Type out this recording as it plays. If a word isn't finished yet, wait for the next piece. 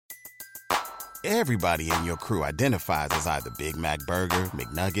Everybody in your crew identifies as either Big Mac Burger,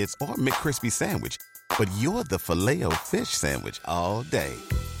 McNuggets, or McCrispy Sandwich. But you're the Filet-O-Fish Sandwich all day.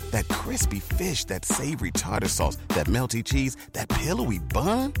 That crispy fish, that savory tartar sauce, that melty cheese, that pillowy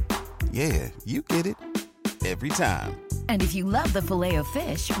bun. Yeah, you get it. Every time. And if you love the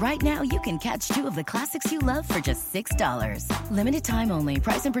Filet-O-Fish, right now you can catch two of the classics you love for just $6. Limited time only.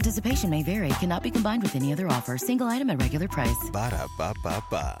 Price and participation may vary. Cannot be combined with any other offer. Single item at regular price.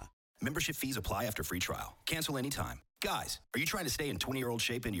 Ba-da-ba-ba-ba. Membership fees apply after free trial. Cancel anytime. Guys, are you trying to stay in 20-year-old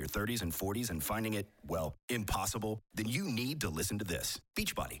shape into your 30s and 40s and finding it, well, impossible? Then you need to listen to this.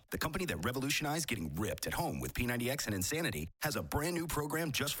 Beachbody, the company that revolutionized getting ripped at home with P90X and Insanity, has a brand new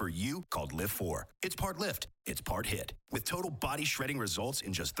program just for you called Live 4. It's part lift, it's part hit, with total body shredding results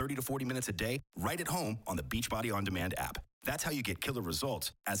in just 30 to 40 minutes a day, right at home on the Beachbody On Demand app. That's how you get killer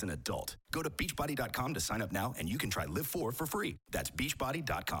results as an adult. Go to beachbody.com to sign up now, and you can try Live 4 for free. That's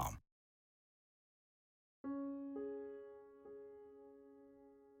beachbody.com.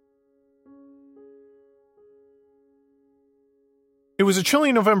 It was a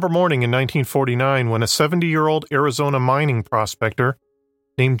chilly November morning in 1949 when a 70-year-old Arizona mining prospector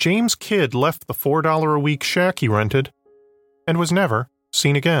named James Kidd left the $4 a week shack he rented and was never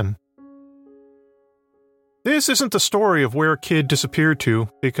seen again. This isn't the story of where Kidd disappeared to,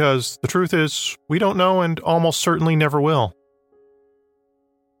 because the truth is, we don't know and almost certainly never will.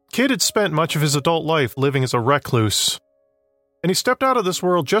 Kidd had spent much of his adult life living as a recluse, and he stepped out of this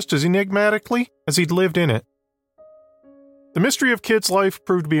world just as enigmatically as he'd lived in it. The mystery of Kidd's life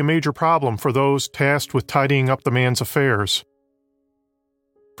proved to be a major problem for those tasked with tidying up the man's affairs.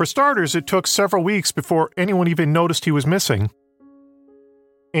 For starters, it took several weeks before anyone even noticed he was missing.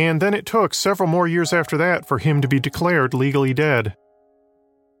 And then it took several more years after that for him to be declared legally dead.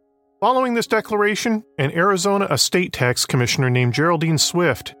 Following this declaration, an Arizona estate tax commissioner named Geraldine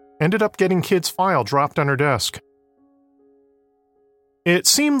Swift ended up getting Kidd's file dropped on her desk. It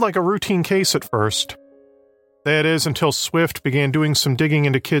seemed like a routine case at first. That is, until Swift began doing some digging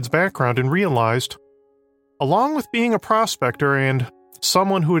into Kidd's background and realized, along with being a prospector and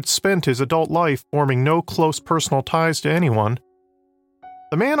someone who had spent his adult life forming no close personal ties to anyone,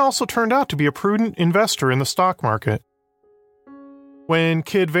 the man also turned out to be a prudent investor in the stock market. When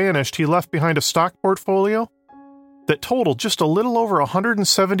Kidd vanished, he left behind a stock portfolio that totaled just a little over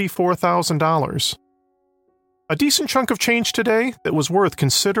 $174,000. A decent chunk of change today that was worth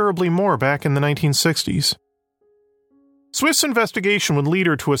considerably more back in the 1960s. Swift's investigation would lead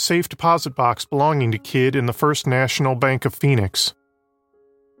her to a safe deposit box belonging to Kidd in the First National Bank of Phoenix.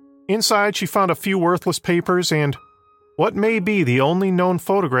 Inside, she found a few worthless papers and what may be the only known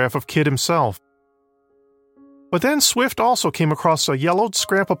photograph of Kidd himself. But then Swift also came across a yellowed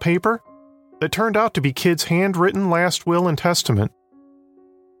scrap of paper that turned out to be Kidd's handwritten last will and testament.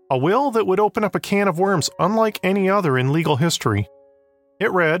 A will that would open up a can of worms unlike any other in legal history.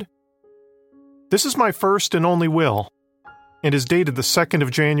 It read, "This is my first and only will, and is dated the 2nd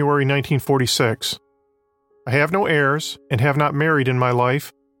of January 1946. I have no heirs, and have not married in my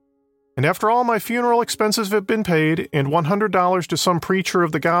life, and after all my funeral expenses have been paid, and $100 to some preacher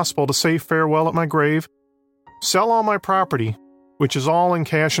of the gospel to say farewell at my grave, sell all my property, which is all in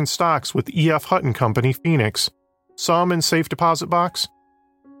cash and stocks with E.F. Hutton Company, Phoenix, some in safe deposit box,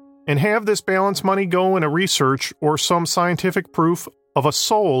 and have this balance money go in a research or some scientific proof of a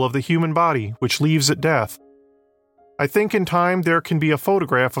soul of the human body which leaves at death. I think in time there can be a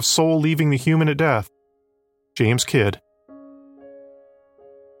photograph of soul leaving the human at death. James Kidd."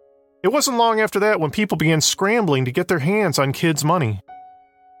 It wasn't long after that when people began scrambling to get their hands on Kidd's money.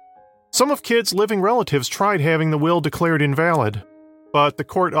 Some of Kidd's living relatives tried having the will declared invalid, but the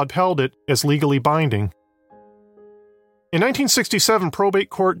court upheld it as legally binding. In 1967, probate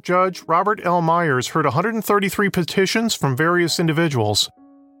court judge Robert L. Myers heard 133 petitions from various individuals,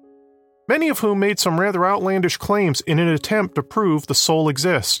 many of whom made some rather outlandish claims in an attempt to prove the soul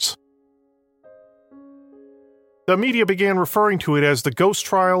exists. The media began referring to it as the ghost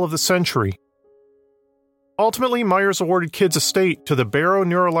trial of the century. Ultimately, Myers awarded Kidd's estate to the Barrow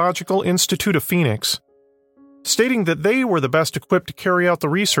Neurological Institute of Phoenix, stating that they were the best equipped to carry out the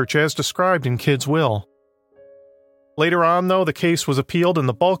research as described in Kidd's will. Later on, though, the case was appealed and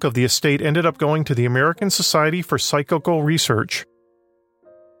the bulk of the estate ended up going to the American Society for Psychical Research,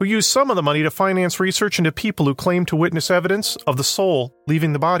 who used some of the money to finance research into people who claimed to witness evidence of the soul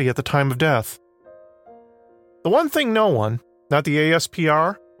leaving the body at the time of death. The one thing no one, not the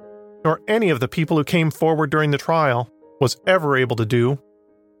ASPR, nor any of the people who came forward during the trial, was ever able to do,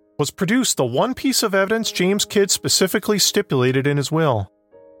 was produce the one piece of evidence James Kidd specifically stipulated in his will: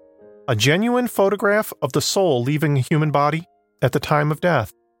 a genuine photograph of the soul leaving a human body at the time of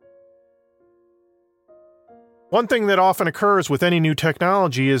death. One thing that often occurs with any new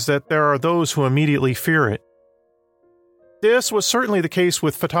technology is that there are those who immediately fear it. This was certainly the case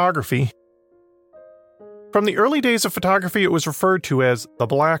with photography. From the early days of photography, it was referred to as the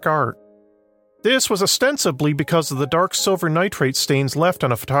black art. This was ostensibly because of the dark silver nitrate stains left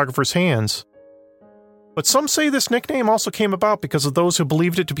on a photographer's hands. But some say this nickname also came about because of those who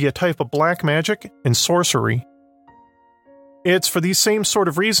believed it to be a type of black magic and sorcery. It's for these same sort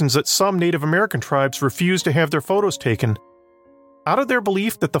of reasons that some Native American tribes refused to have their photos taken, out of their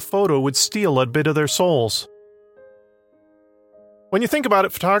belief that the photo would steal a bit of their souls. When you think about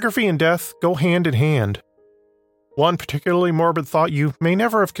it, photography and death go hand in hand. One particularly morbid thought you may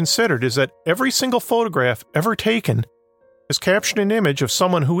never have considered is that every single photograph ever taken has captured an image of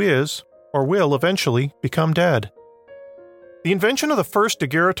someone who is, or will eventually, become dead. The invention of the first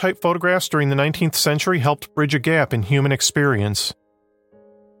daguerreotype photographs during the 19th century helped bridge a gap in human experience.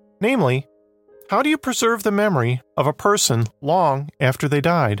 Namely, how do you preserve the memory of a person long after they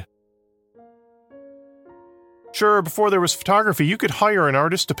died? Sure, before there was photography, you could hire an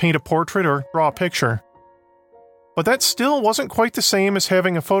artist to paint a portrait or draw a picture. But that still wasn't quite the same as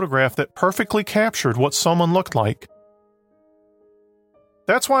having a photograph that perfectly captured what someone looked like.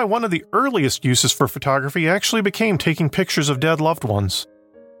 That's why one of the earliest uses for photography actually became taking pictures of dead loved ones.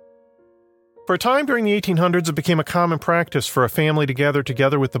 For a time during the 1800s, it became a common practice for a family to gather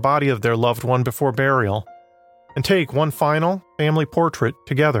together with the body of their loved one before burial and take one final family portrait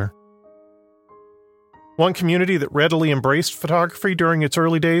together. One community that readily embraced photography during its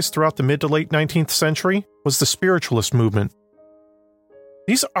early days throughout the mid to late 19th century was the spiritualist movement.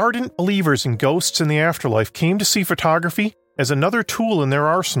 These ardent believers in ghosts and the afterlife came to see photography as another tool in their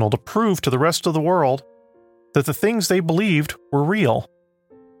arsenal to prove to the rest of the world that the things they believed were real.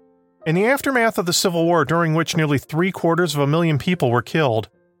 In the aftermath of the Civil War, during which nearly 750,000 people were killed,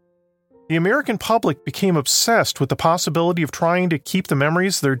 the American public became obsessed with the possibility of trying to keep the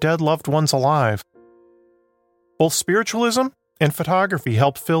memories of their dead loved ones alive. Both spiritualism and photography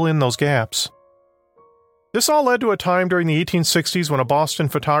helped fill in those gaps. This all led to a time during the 1860s when a Boston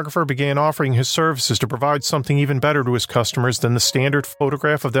photographer began offering his services to provide something even better to his customers than the standard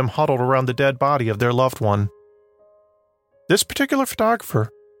photograph of them huddled around the dead body of their loved one. This particular photographer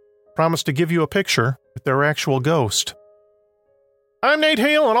promised to give you a picture with their actual ghost. I'm Nate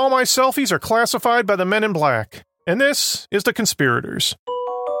Hale, and all my selfies are classified by the Men in Black, and this is The Conspirators.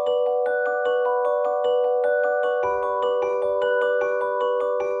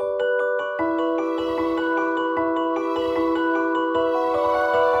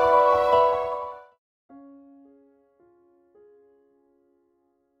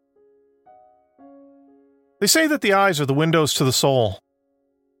 They say that the eyes are the windows to the soul.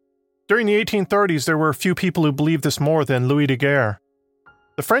 During the 1830s, there were a few people who believed this more than Louis Daguerre,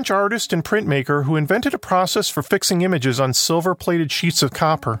 the French artist and printmaker who invented a process for fixing images on silver-plated sheets of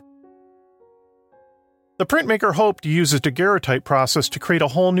copper. The printmaker hoped to use his daguerreotype process to create a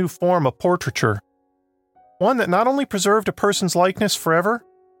whole new form of portraiture, one that not only preserved a person's likeness forever,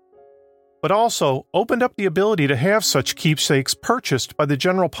 but also opened up the ability to have such keepsakes purchased by the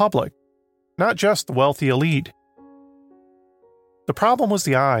general public, not just the wealthy elite. The problem was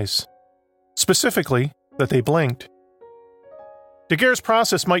the eyes. Specifically, that they blinked. Daguerre's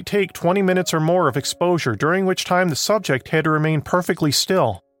process might take 20 minutes or more of exposure, during which time the subject had to remain perfectly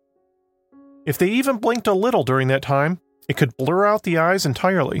still. If they even blinked a little during that time, it could blur out the eyes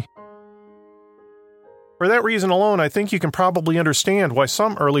entirely. For that reason alone, I think you can probably understand why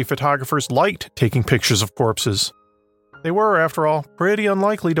some early photographers liked taking pictures of corpses. They were, after all, pretty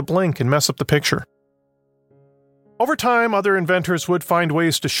unlikely to blink and mess up the picture. Over time, other inventors would find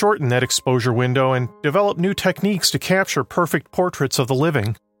ways to shorten that exposure window and develop new techniques to capture perfect portraits of the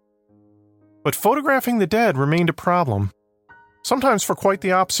living. But photographing the dead remained a problem, sometimes for quite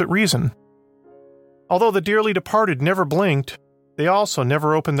the opposite reason. Although the dearly departed never blinked, they also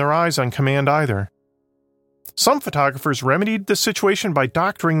never opened their eyes on command either. Some photographers remedied this situation by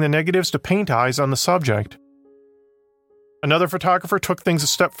doctoring the negatives to paint eyes on the subject. Another photographer took things a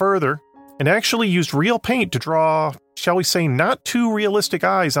step further and actually used real paint to draw, shall we say, not too realistic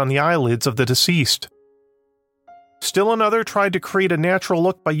eyes on the eyelids of the deceased. Still another tried to create a natural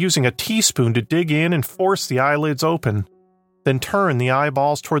look by using a teaspoon to dig in and force the eyelids open, then turn the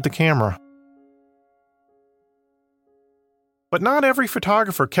eyeballs toward the camera. But not every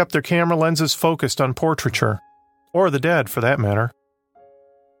photographer kept their camera lenses focused on portraiture, or the dead for that matter.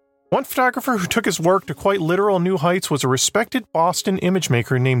 One photographer who took his work to quite literal new heights was a respected Boston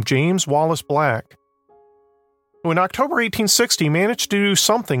imagemaker named James Wallace Black, who in October 1860 managed to do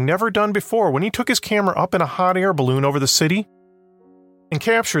something never done before when he took his camera up in a hot air balloon over the city and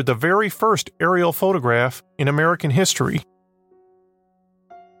captured the very first aerial photograph in American history.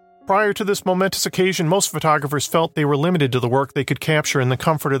 Prior to this momentous occasion, most photographers felt they were limited to the work they could capture in the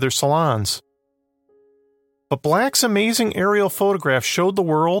comfort of their salons. But Black's amazing aerial photograph showed the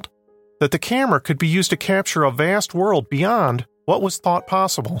world that the camera could be used to capture a vast world beyond what was thought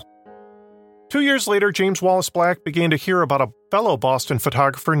possible. 2 years later, James Wallace Black began to hear about a fellow Boston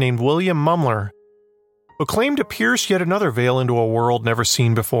photographer named William Mumler, who claimed to pierce yet another veil into a world never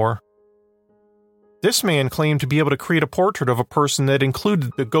seen before. This man claimed to be able to create a portrait of a person that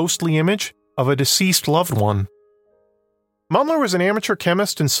included the ghostly image of a deceased loved one. Mumler was an amateur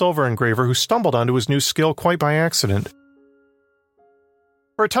chemist and silver engraver who stumbled onto his new skill quite by accident.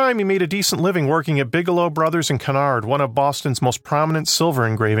 For a time, he made a decent living working at Bigelow Brothers in Kennard, one of Boston's most prominent silver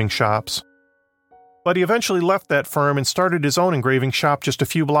engraving shops. But he eventually left that firm and started his own engraving shop just a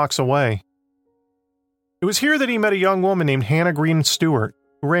few blocks away. It was here that he met a young woman named Hannah Green Stewart,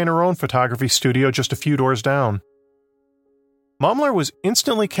 who ran her own photography studio just a few doors down. Mumler was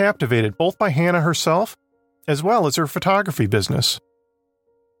instantly captivated both by Hannah herself as well as her photography business.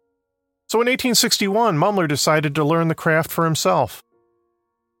 So in 1861, Mumler decided to learn the craft for himself.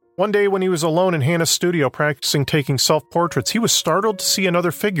 One day when he was alone in Hannah's studio practicing taking self-portraits, he was startled to see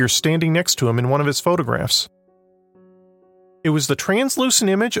another figure standing next to him in one of his photographs. It was the translucent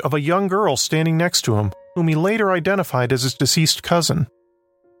image of a young girl standing next to him, whom he later identified as his deceased cousin.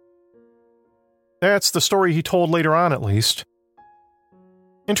 That's the story he told later on, at least.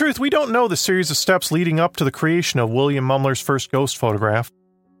 In truth, we don't know the series of steps leading up to the creation of William Mumler's first ghost photograph.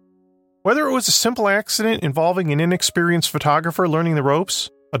 Whether it was a simple accident involving an inexperienced photographer learning the ropes,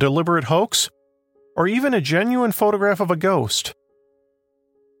 a deliberate hoax, or even a genuine photograph of a ghost.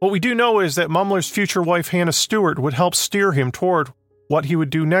 What we do know is that Mumler's future wife Hannah Stewart would help steer him toward what he would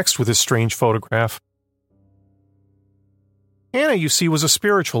do next with his strange photograph. Hannah, you see, was a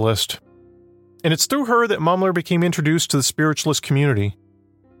spiritualist, and it's through her that Mumler became introduced to the spiritualist community.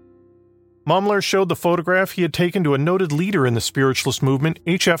 Mumler showed the photograph he had taken to a noted leader in the spiritualist movement,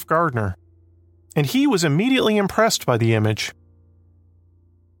 H.F. Gardner, and he was immediately impressed by the image.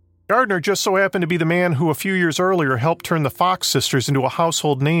 Gardner just so happened to be the man who a few years earlier helped turn the Fox sisters into a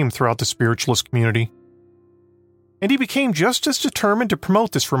household name throughout the spiritualist community. And he became just as determined to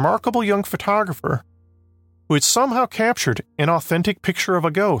promote this remarkable young photographer who had somehow captured an authentic picture of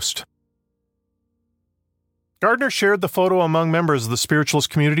a ghost. Gardner shared the photo among members of the spiritualist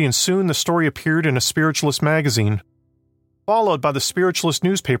community, and soon the story appeared in a spiritualist magazine, followed by the spiritualist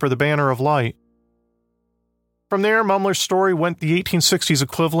newspaper, The Banner of Light. From there, Mumler's story went the 1860s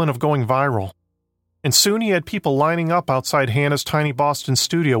equivalent of going viral, and soon he had people lining up outside Hannah's tiny Boston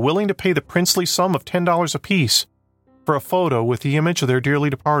studio willing to pay the princely sum of $10 apiece for a photo with the image of their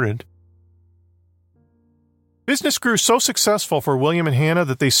dearly departed. Business grew so successful for William and Hannah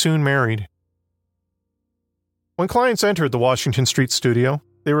that they soon married. When clients entered the Washington Street studio,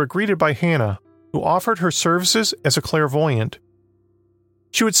 they were greeted by Hannah, who offered her services as a clairvoyant.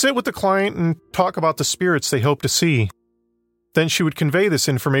 She would sit with the client and talk about the spirits they hoped to see. Then she would convey this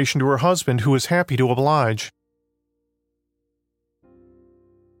information to her husband, who was happy to oblige.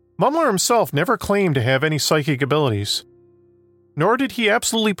 Mumler himself never claimed to have any psychic abilities, nor did he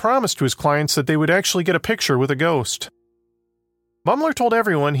absolutely promise to his clients that they would actually get a picture with a ghost. Mumler told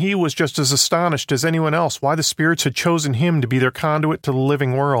everyone he was just as astonished as anyone else why the spirits had chosen him to be their conduit to the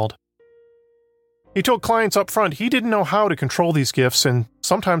living world. He told clients up front he didn't know how to control these gifts, and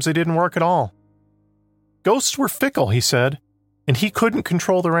sometimes they didn't work at all. Ghosts were fickle, he said, and he couldn't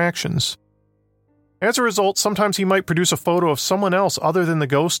control their actions. As a result, sometimes he might produce a photo of someone else other than the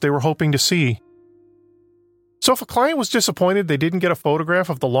ghost they were hoping to see. So if a client was disappointed they didn't get a photograph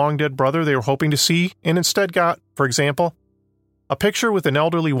of the long-dead brother they were hoping to see, and instead got, for example, a picture with an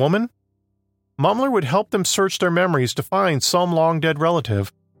elderly woman, Mumler would help them search their memories to find some long-dead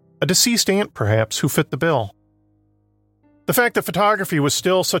relative, a deceased aunt perhaps, who fit the bill. The fact that photography was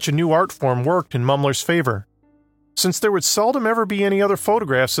still such a new art form worked in Mumler's favor, since there would seldom ever be any other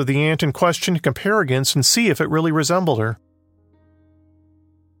photographs of the aunt in question to compare against and see if it really resembled her.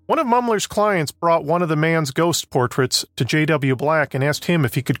 One of Mumler's clients brought one of the man's ghost portraits to J.W. Black and asked him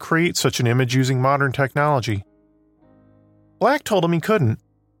if he could create such an image using modern technology. Black told him he couldn't.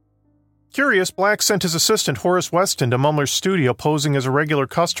 Curious, Black sent his assistant Horace Weston to Mumler's studio posing as a regular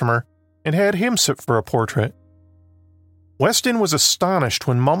customer and had him sit for a portrait. Weston was astonished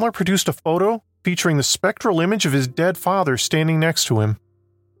when Mumler produced a photo featuring the spectral image of his dead father standing next to him.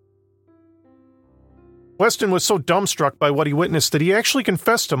 Weston was so dumbstruck by what he witnessed that he actually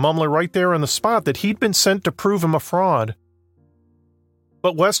confessed to Mumler right there on the spot that he'd been sent to prove him a fraud.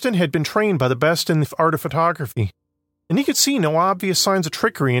 But Weston had been trained by the best in the art of photography, and he could see no obvious signs of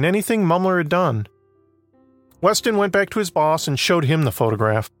trickery in anything Mumler had done. Weston went back to his boss and showed him the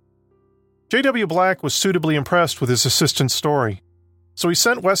photograph. J.W. Black was suitably impressed with his assistant's story, so he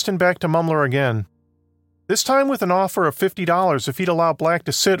sent Weston back to Mumler again, this time with an offer of $50 if he'd allow Black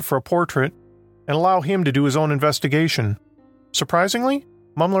to sit for a portrait and allow him to do his own investigation. Surprisingly,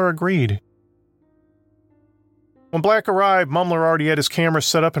 Mumler agreed. When Black arrived, Mumler already had his camera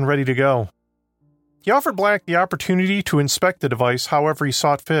set up and ready to go. He offered Black the opportunity to inspect the device however he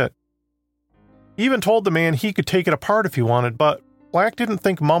saw fit. He even told the man he could take it apart if he wanted, but Black didn't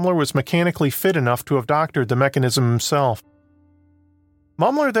think Mumler was mechanically fit enough to have doctored the mechanism himself.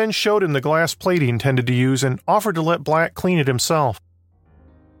 Mumler then showed him the glass plate he intended to use and offered to let Black clean it himself.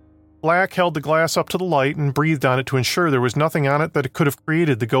 Black held the glass up to the light and breathed on it to ensure there was nothing on it that could have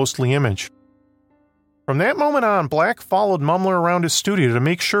created the ghostly image. From that moment on, Black followed Mumler around his studio to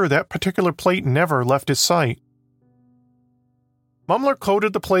make sure that particular plate never left his sight. Mumler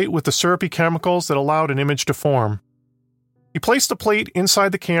coated the plate with the syrupy chemicals that allowed an image to form. He placed the plate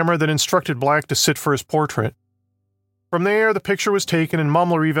inside the camera, then instructed Black to sit for his portrait. From there, the picture was taken, and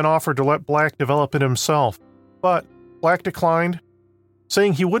Mumler even offered to let Black develop it himself. But Black declined,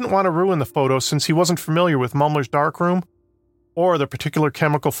 saying he wouldn't want to ruin the photo since he wasn't familiar with Mumler's darkroom or the particular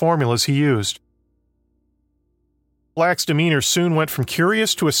chemical formulas he used. Black's demeanor soon went from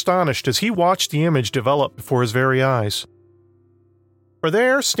curious to astonished as he watched the image develop before his very eyes. For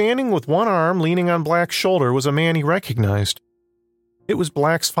there, standing with one arm leaning on Black's shoulder, was a man he recognized. It was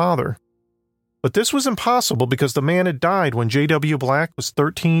Black's father. But this was impossible because the man had died when J.W. Black was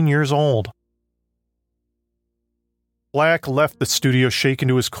 13 years old. Black left the studio shaken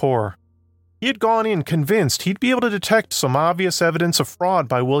to his core. He had gone in convinced he'd be able to detect some obvious evidence of fraud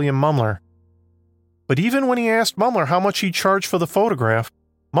by William Mumler. But even when he asked Mumler how much he'd charge for the photograph,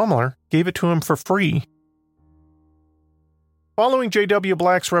 Mumler gave it to him for free. Following J.W.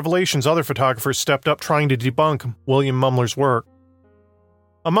 Black's revelations, other photographers stepped up trying to debunk William Mumler's work.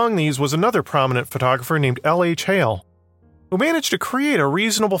 Among these was another prominent photographer named L.H. Hale, who managed to create a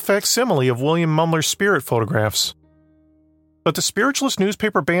reasonable facsimile of William Mumler's spirit photographs. But the Spiritualist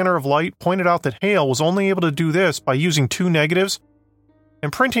newspaper Banner of Light pointed out that Hale was only able to do this by using two negatives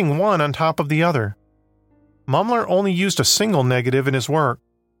and printing one on top of the other. Mumler only used a single negative in his work.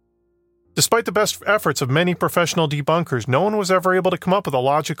 Despite the best efforts of many professional debunkers, no one was ever able to come up with a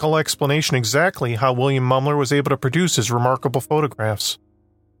logical explanation exactly how William Mumler was able to produce his remarkable photographs.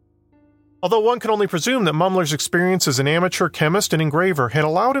 Although one could only presume that Mumler's experience as an amateur chemist and engraver had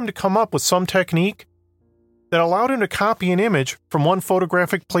allowed him to come up with some technique that allowed him to copy an image from one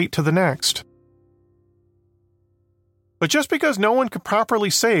photographic plate to the next. But just because no one could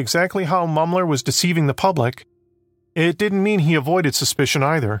properly say exactly how Mumler was deceiving the public, it didn't mean he avoided suspicion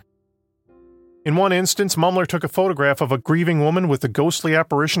either. In one instance, Mumler took a photograph of a grieving woman with the ghostly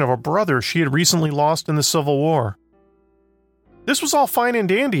apparition of a brother she had recently lost in the Civil War. This was all fine and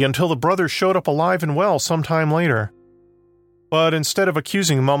dandy until the brother showed up alive and well sometime later. But instead of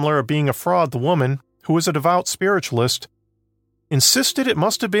accusing Mumler of being a fraud, the woman, who was a devout spiritualist, insisted it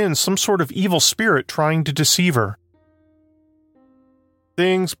must have been some sort of evil spirit trying to deceive her.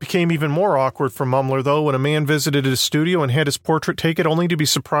 Things became even more awkward for Mumler, though, when a man visited his studio and had his portrait taken only to be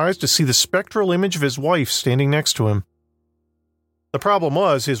surprised to see the spectral image of his wife standing next to him. The problem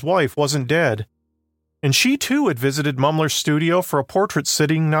was, his wife wasn't dead, and she too had visited Mumler's studio for a portrait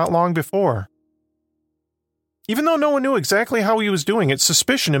sitting not long before. Even though no one knew exactly how he was doing it,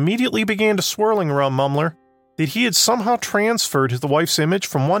 suspicion immediately began to swirling around Mumler that he had somehow transferred the wife's image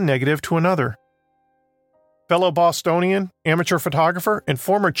from one negative to another. Fellow Bostonian, amateur photographer, and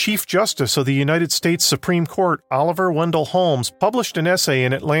former Chief Justice of the United States Supreme Court Oliver Wendell Holmes published an essay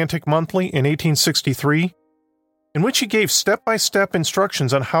in Atlantic Monthly in 1863 in which he gave step-by-step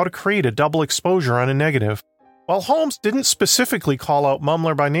instructions on how to create a double exposure on a negative. While Holmes didn't specifically call out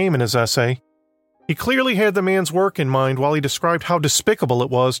Mumler by name in his essay, he clearly had the man's work in mind while he described how despicable it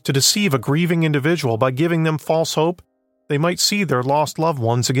was to deceive a grieving individual by giving them false hope they might see their lost loved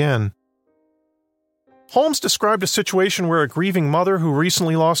ones again. Holmes described a situation where a grieving mother who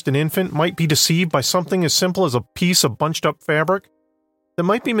recently lost an infant might be deceived by something as simple as a piece of bunched-up fabric that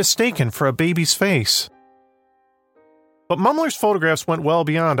might be mistaken for a baby's face. But Mumler's photographs went well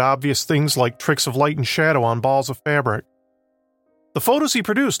beyond obvious things like tricks of light and shadow on balls of fabric. The photos he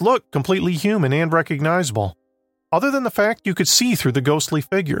produced looked completely human and recognizable, other than the fact you could see through the ghostly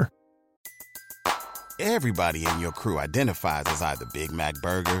figure. Everybody in your crew identifies as either Big Mac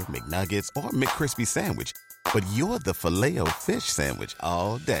Burger, McNuggets, or McCrispy Sandwich. But you're the Filet-O-Fish Sandwich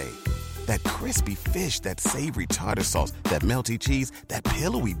all day. That crispy fish, that savory tartar sauce, that melty cheese, that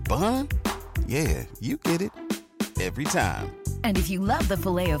pillowy bun. Yeah, you get it. every time. And if you love the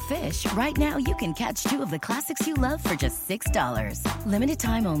Filet-O-Fish, right now you can catch two of the classics you love for just $6. Limited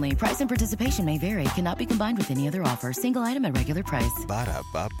time only. Price and participation may vary. Cannot be combined with any other offer. Single item at regular price.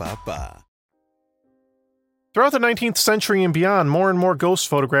 Ba-da-ba-ba-ba. Throughout the 19th century and beyond, more and more ghost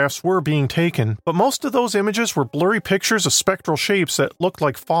photographs were being taken, but most of those images were blurry pictures of spectral shapes that looked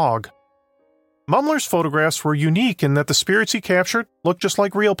like fog. Mumler's photographs were unique in that the spirits he captured looked just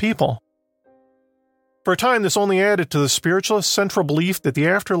like real people. For a time, this only added to the spiritualist central belief that the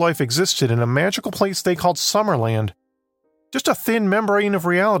afterlife existed in a magical place they called Summerland, just a thin membrane of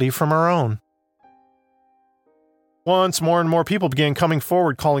reality from our own. Once more and more people began coming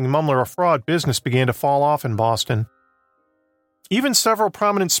forward calling Mumler a fraud, business began to fall off in Boston. Even several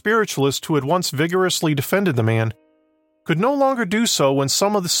prominent spiritualists who had once vigorously defended the man could no longer do so when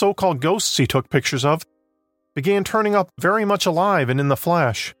some of the so-called ghosts he took pictures of began turning up very much alive and in the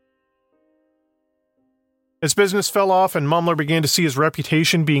flesh. As business fell off and Mumler began to see his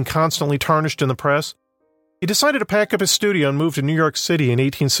reputation being constantly tarnished in the press, he decided to pack up his studio and move to New York City in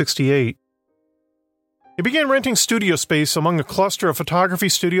 1868. He began renting studio space among a cluster of photography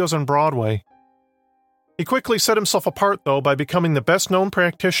studios on Broadway. He quickly set himself apart, though, by becoming the best-known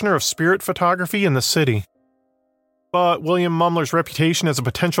practitioner of spirit photography in the city. But William Mumler's reputation as a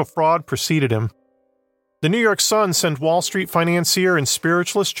potential fraud preceded him. The New York Sun sent Wall Street financier and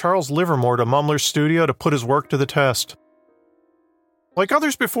spiritualist Charles Livermore to Mumler's studio to put his work to the test. Like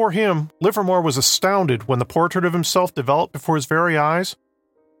others before him, Livermore was astounded when the portrait of himself developed before his very eyes,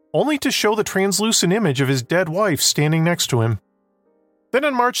 only to show the translucent image of his dead wife standing next to him. Then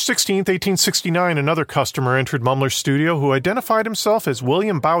on March 16, 1869, another customer entered Mumler's studio who identified himself as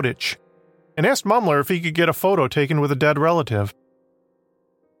William Bowditch and asked Mumler if he could get a photo taken with a dead relative.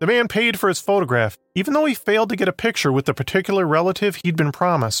 The man paid for his photograph, even though he failed to get a picture with the particular relative he'd been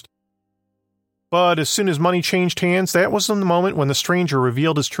promised. But as soon as money changed hands, that was the moment when the stranger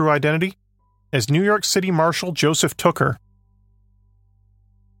revealed his true identity as New York City Marshal Joseph Tooker.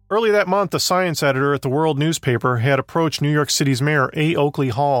 Early that month, the science editor at the World newspaper had approached New York City's mayor, A. Oakley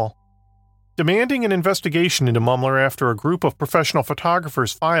Hall, demanding an investigation into Mumler after a group of professional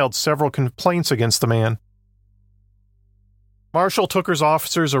photographers filed several complaints against the man. Marshal Tooker's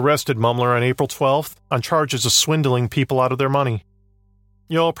officers arrested Mumler on April 12th on charges of swindling people out of their money.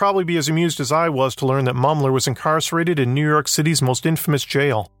 You'll probably be as amused as I was to learn that Mumler was incarcerated in New York City's most infamous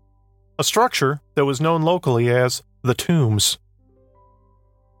jail, a structure that was known locally as the Tombs.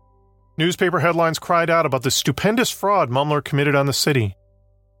 Newspaper headlines cried out about the stupendous fraud Mumler committed on the city.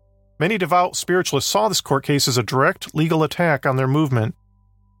 Many devout spiritualists saw this court case as a direct legal attack on their movement.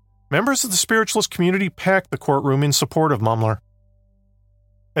 Members of the spiritualist community packed the courtroom in support of Mumler.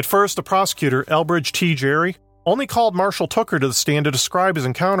 At first, the prosecutor, Elbridge T. Gerry, only called Marshal Tooker to the stand to describe his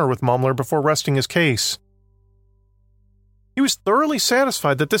encounter with Mumler before resting his case. He was thoroughly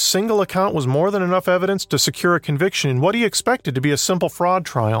satisfied that this single account was more than enough evidence to secure a conviction in what he expected to be a simple fraud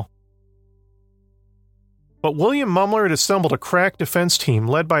trial. But William Mumler had assembled a crack defense team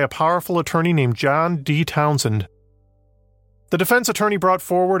led by a powerful attorney named John D. Townsend. The defense attorney brought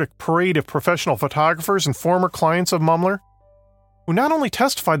forward a parade of professional photographers and former clients of Mumler, who not only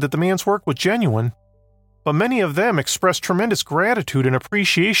testified that the man's work was genuine, but many of them expressed tremendous gratitude and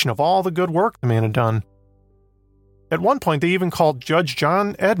appreciation of all the good work the man had done. At one point, they even called Judge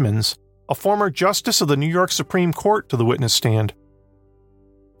John Edmonds, a former justice of the New York Supreme Court, to the witness stand.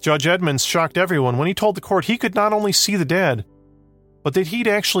 Judge Edmonds shocked everyone when he told the court he could not only see the dead, but that he'd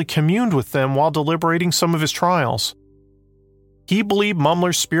actually communed with them while deliberating some of his trials. He believed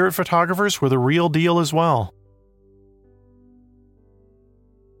Mumler's spirit photographers were the real deal as well.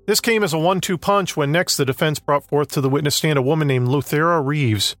 This came as a 1-2 punch when next the defense brought forth to the witness stand a woman named Luthera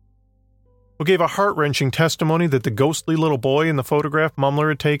Reeves, who gave a heart-wrenching testimony that the ghostly little boy in the photograph Mumler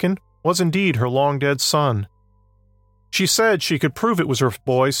had taken was indeed her long-dead son. She said she could prove it was her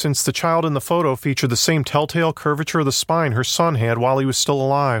boy since the child in the photo featured the same telltale curvature of the spine her son had while he was still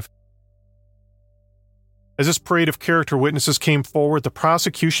alive. As this parade of character witnesses came forward, the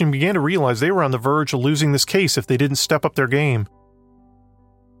prosecution began to realize they were on the verge of losing this case if they didn't step up their game.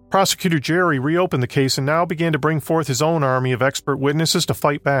 Prosecutor Gerry reopened the case and now began to bring forth his own army of expert witnesses to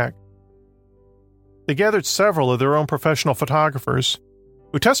fight back. They gathered several of their own professional photographers,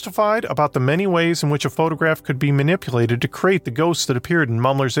 who testified about the many ways in which a photograph could be manipulated to create the ghosts that appeared in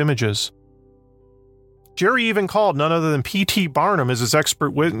Mumler's images. Gerry even called none other than P.T. Barnum as his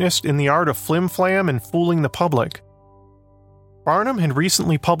expert witness in the art of flim-flam and fooling the public. Barnum had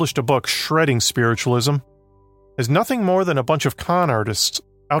recently published a book, Shredding Spiritualism, as nothing more than a bunch of con artists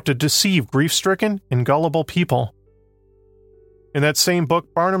out to deceive grief-stricken and gullible people. In that same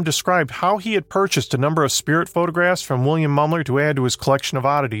book, Barnum described how he had purchased a number of spirit photographs from William Mumler to add to his collection of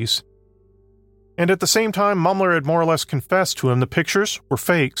oddities. And at the same time, Mumler had more or less confessed to him the pictures were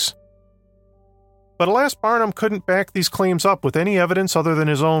fakes. But alas, Barnum couldn't back these claims up with any evidence other than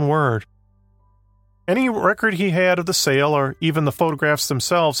his own word. Any record he had of the sale, or even the photographs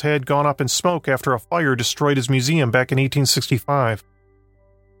themselves, had gone up in smoke after a fire destroyed his museum back in 1865.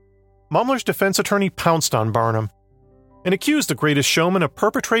 Mumler's defense attorney pounced on Barnum and accused the Greatest Showman of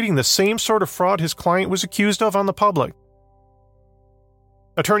perpetrating the same sort of fraud his client was accused of on the public.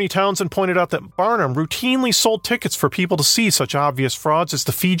 Attorney Townsend pointed out that Barnum routinely sold tickets for people to see such obvious frauds as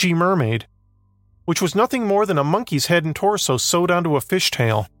the Fiji Mermaid, which was nothing more than a monkey's head and torso sewed onto a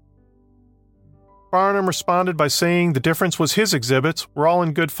fishtail. Barnum responded by saying the difference was his exhibits were all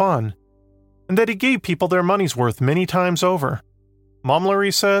in good fun, and that he gave people their money's worth many times over. Mumler,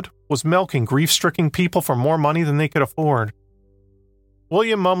 he said, was milking grief-stricken people for more money than they could afford.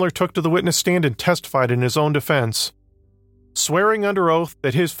 William Mumler took to the witness stand and testified in his own defense, swearing under oath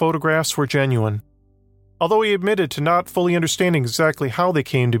that his photographs were genuine, although he admitted to not fully understanding exactly how they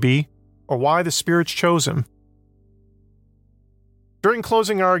came to be or why the spirits chose him. During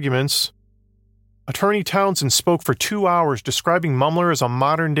closing arguments, Attorney Townsend spoke for 2 hours describing Mumler as a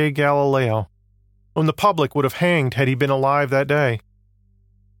modern-day Galileo, whom the public would have hanged had he been alive that day.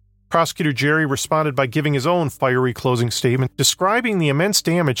 Prosecutor Jerry responded by giving his own fiery closing statement, describing the immense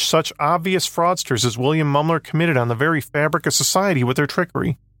damage such obvious fraudsters as William Mumler committed on the very fabric of society with their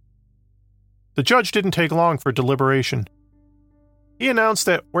trickery. The judge didn't take long for deliberation. He announced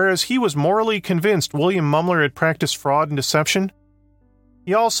that whereas he was morally convinced William Mumler had practiced fraud and deception,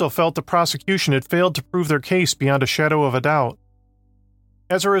 he also felt the prosecution had failed to prove their case beyond a shadow of a doubt.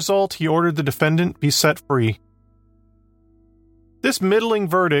 As a result, he ordered the defendant be set free. This middling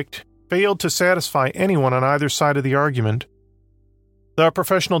verdict failed to satisfy anyone on either side of the argument. The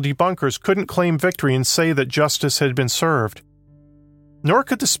professional debunkers couldn't claim victory and say that justice had been served. Nor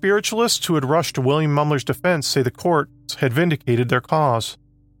could the spiritualists who had rushed to William Mumler's defense say the courts had vindicated their cause.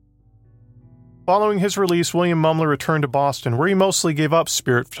 Following his release, William Mumler returned to Boston, where he mostly gave up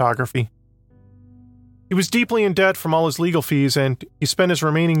spirit photography. He was deeply in debt from all his legal fees, and he spent his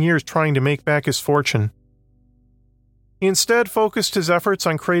remaining years trying to make back his fortune. He instead focused his efforts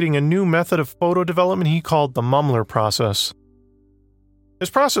on creating a new method of photo development he called the Mumler process. This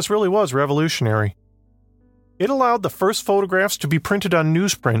process really was revolutionary. It allowed the first photographs to be printed on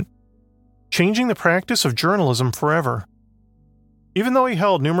newsprint, changing the practice of journalism forever. Even though he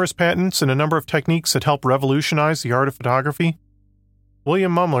held numerous patents and a number of techniques that helped revolutionize the art of photography,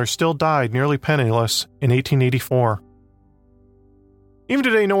 William Mumler still died nearly penniless in 1884. Even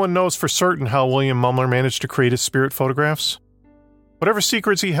today, no one knows for certain how William Mumler managed to create his spirit photographs. Whatever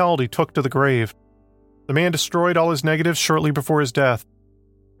secrets he held, he took to the grave. The man destroyed all his negatives shortly before his death,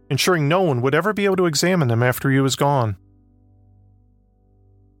 ensuring no one would ever be able to examine them after he was gone.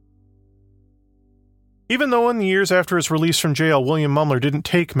 Even though in the years after his release from jail, William Mumler didn't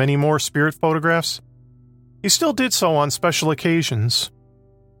take many more spirit photographs, he still did so on special occasions.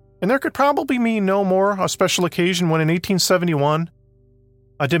 And there could probably be no more a special occasion when in 1871,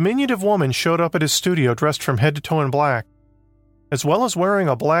 a diminutive woman showed up at his studio dressed from head to toe in black, as well as wearing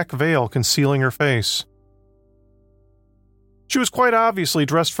a black veil concealing her face. She was quite obviously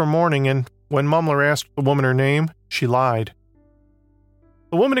dressed for mourning, and when Mumler asked the woman her name, she lied.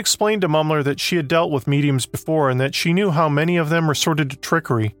 The woman explained to Mumler that she had dealt with mediums before and that she knew how many of them resorted to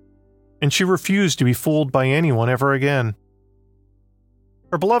trickery, and she refused to be fooled by anyone ever again.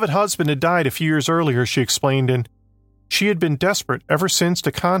 Her beloved husband had died a few years earlier, she explained, and she had been desperate ever since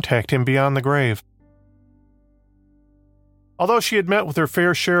to contact him beyond the grave. Although she had met with her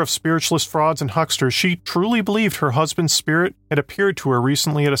fair share of spiritualist frauds and hucksters, she truly believed her husband's spirit had appeared to her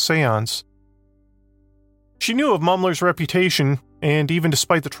recently at a seance. She knew of Mumler's reputation, and even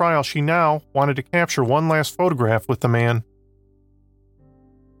despite the trial, she now wanted to capture one last photograph with the man.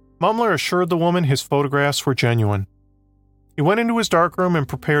 Mumler assured the woman his photographs were genuine. He went into his darkroom and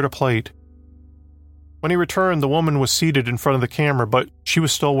prepared a plate. When he returned, the woman was seated in front of the camera, but she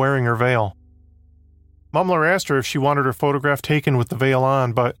was still wearing her veil. Mumler asked her if she wanted her photograph taken with the veil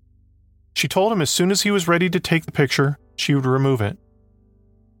on, but she told him as soon as he was ready to take the picture, she would remove it.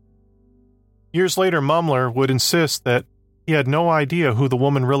 Years later, Mumler would insist that he had no idea who the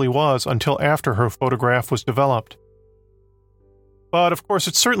woman really was until after her photograph was developed. But, of course,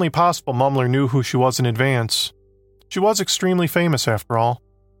 it's certainly possible Mumler knew who she was in advance. She was extremely famous, after all.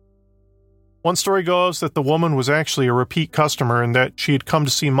 One story goes that the woman was actually a repeat customer and that she had come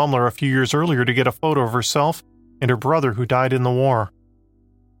to see Mumler a few years earlier to get a photo of herself and her brother who died in the war.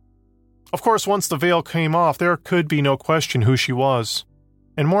 Of course, once the veil came off, there could be no question who she was,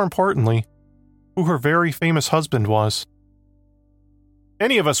 and more importantly, who her very famous husband was.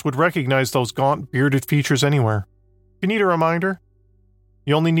 Any of us would recognize those gaunt, bearded features anywhere. If you need a reminder,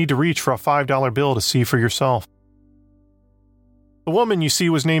 you only need to reach for a $5 bill to see for yourself. The woman you see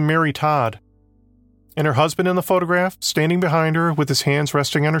was named Mary Todd, and her husband in the photograph, standing behind her with his hands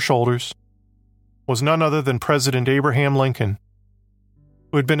resting on her shoulders, was none other than President Abraham Lincoln,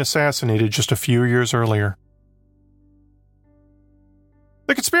 who had been assassinated just a few years earlier.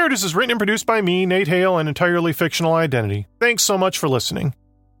 The Conspirators is written and produced by me, Nate Hale, an entirely fictional identity. Thanks so much for listening.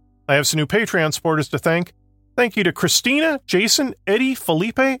 I have some new Patreon supporters to thank. Thank you to Christina, Jason, Eddie,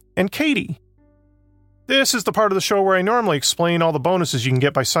 Felipe, and Katie. This is the part of the show where I normally explain all the bonuses you can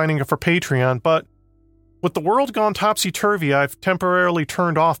get by signing up for Patreon, but with the world gone topsy-turvy, I've temporarily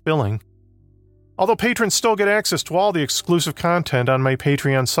turned off billing. Although patrons still get access to all the exclusive content on my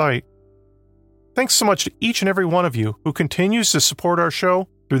Patreon site. Thanks so much to each and every one of you who continues to support our show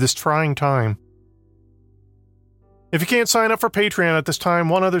through this trying time. If you can't sign up for Patreon at this time,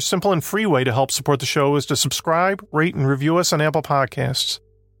 one other simple and free way to help support the show is to subscribe, rate, and review us on Apple Podcasts.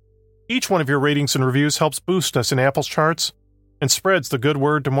 Each one of your ratings and reviews helps boost us in Apple's charts and spreads the good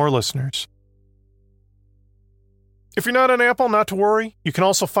word to more listeners. If you're not on Apple, not to worry. You can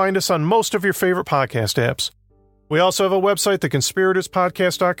also find us on most of your favorite podcast apps. We also have a website,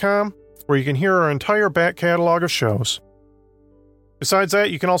 theconspiratorspodcast.com, where you can hear our entire back catalog of shows. Besides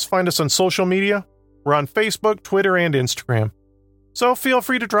that, you can also find us on social media. We're on Facebook, Twitter, and Instagram. So feel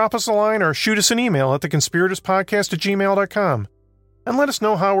free to drop us a line or shoot us an email at theconspiratorspodcast@gmail.com and let us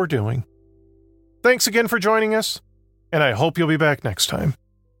know how we're doing. Thanks again for joining us, and I hope you'll be back next time.